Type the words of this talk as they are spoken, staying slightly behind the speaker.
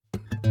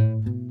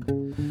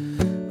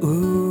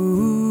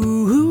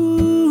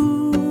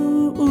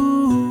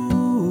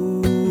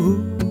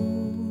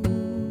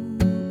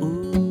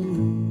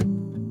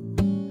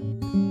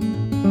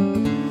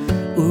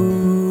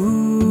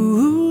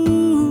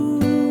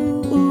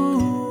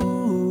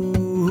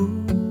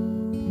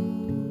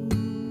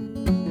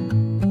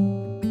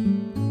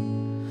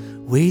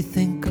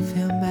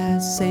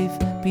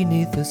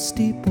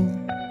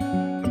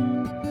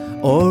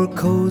or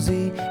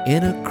cozy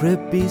in a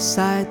crib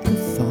beside the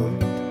font.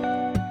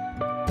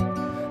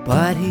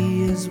 But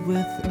he is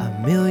with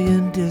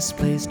 1,000,000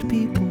 displaced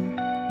people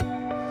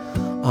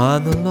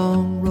on the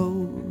long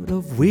road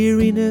of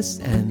weariness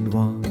and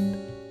want.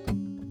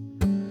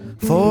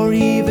 For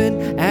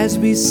even as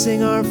we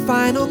sing our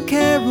final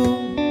carol,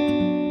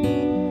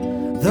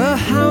 the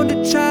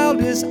hounded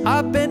child is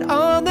up and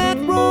on that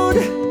road,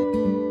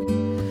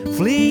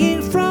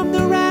 fleeing from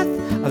the wrath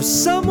of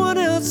someone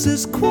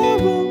else's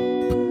quarrel,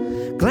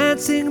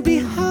 glancing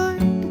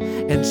behind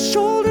and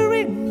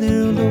shouldering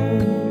their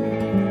load,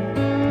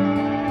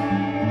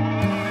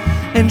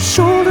 and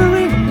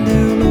shouldering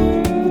their load.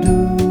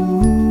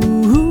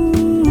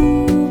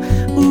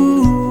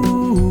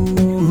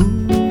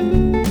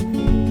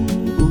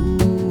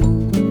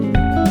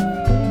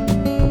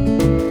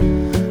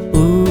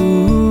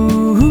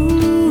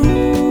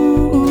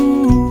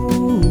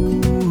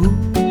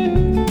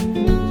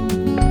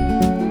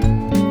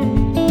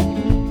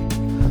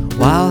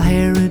 While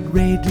Herod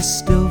rages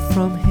still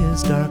from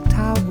his dark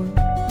tower,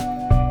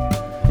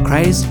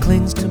 Christ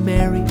clings to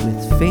Mary with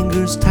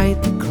fingers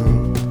tightly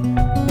curled.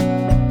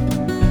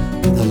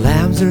 The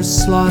lambs are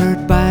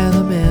slaughtered by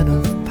the men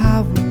of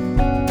power,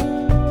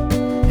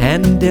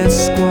 and death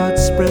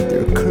squads spread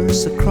their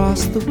curse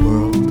across the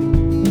world.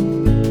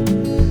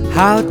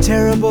 How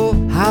terrible,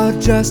 how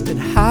just, and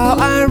how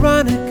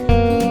ironic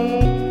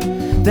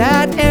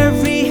that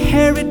every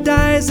Herod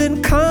dies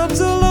and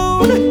comes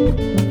alone,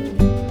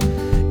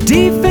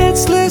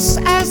 defenseless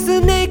as the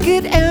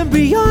naked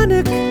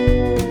embryonic,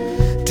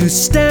 to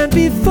stand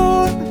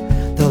before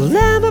the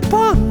Lamb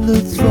upon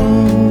the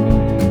throne,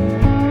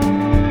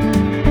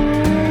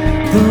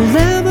 the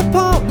Lamb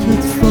upon the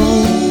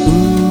throne.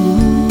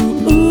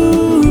 Ooh,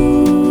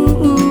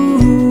 ooh, ooh,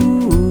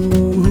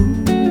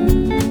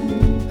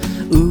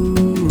 ooh,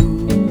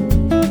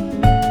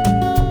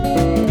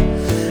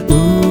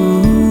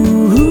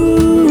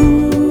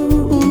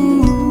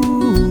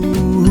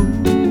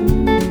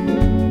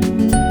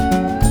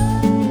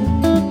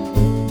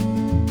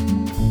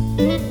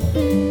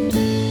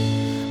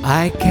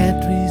 I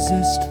can't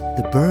resist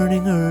the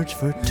burning urge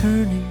for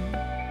turning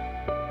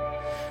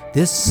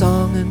this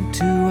song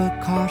into a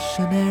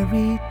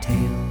cautionary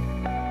tale.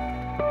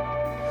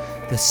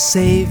 The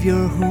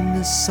Savior whom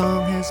this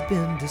song has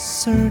been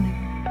discerning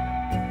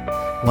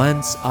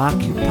once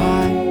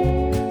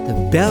occupied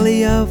the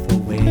belly of a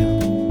whale,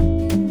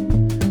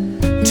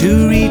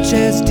 to reach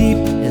as deep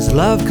as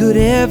love could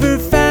ever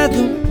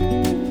fathom,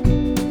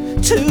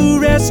 to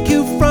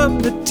rescue from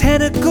the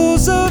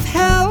tentacles of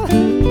hell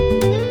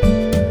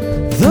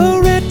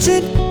the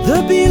wretched,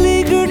 the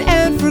beleaguered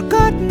and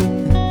forgotten,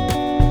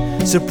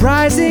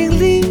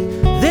 surprisingly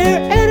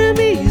their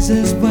enemies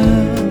as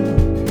well,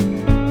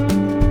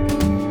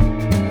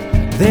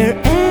 their